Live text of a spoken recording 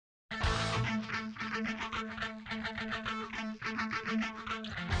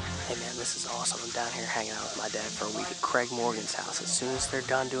awesome. I'm down here hanging out with my dad for a week at Craig Morgan's house. As soon as they're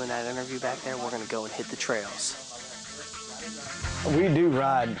done doing that interview back there, we're going to go and hit the trails. We do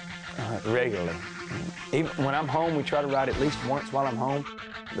ride regularly. Even when I'm home, we try to ride at least once while I'm home.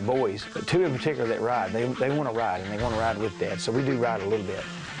 The boys, but two in particular that ride, they want to ride, and they want to ride with Dad, so we do ride a little bit.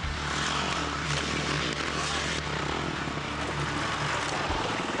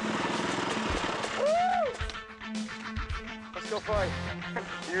 Let's go fight.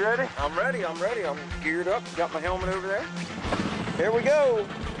 You ready? I'm ready, I'm ready. I'm geared up, got my helmet over there. Here we go,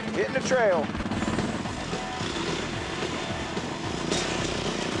 hitting the trail.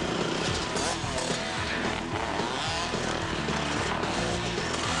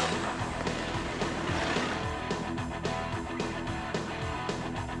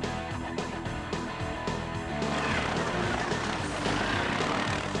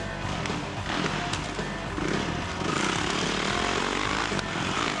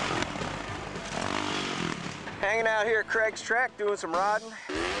 Hanging out here at Craig's track doing some riding.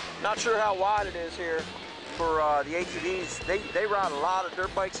 Not sure how wide it is here for the ATVs. They ride a lot of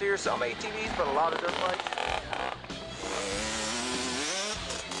dirt bikes here, some ATVs, but a lot of dirt bikes.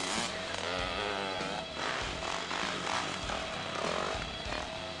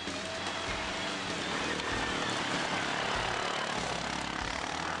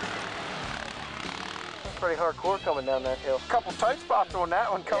 Pretty hardcore coming down that hill. A couple tight spots on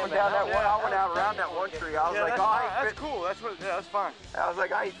that one coming down that one. I went out around that one tree. I was like, oh, that's cool. That's fine. I was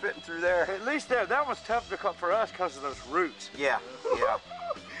like, I ain't fitting through there. At least that was tough to cut for us because of those roots. Yeah, yeah.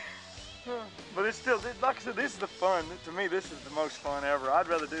 But it's still, like I said, this is the fun. To me, this is the most fun ever. I'd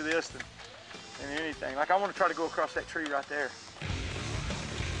rather do this than anything. Like I want to try to go across that tree right there.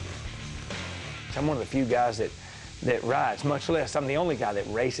 I'm one of the few guys that rides, much less I'm the only guy that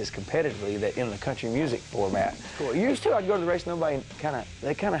races competitively that in the country music format. Cool. Used to, I'd go to the race, nobody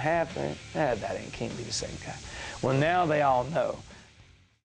they kind of have, that can't be the same guy. Well, now they all know.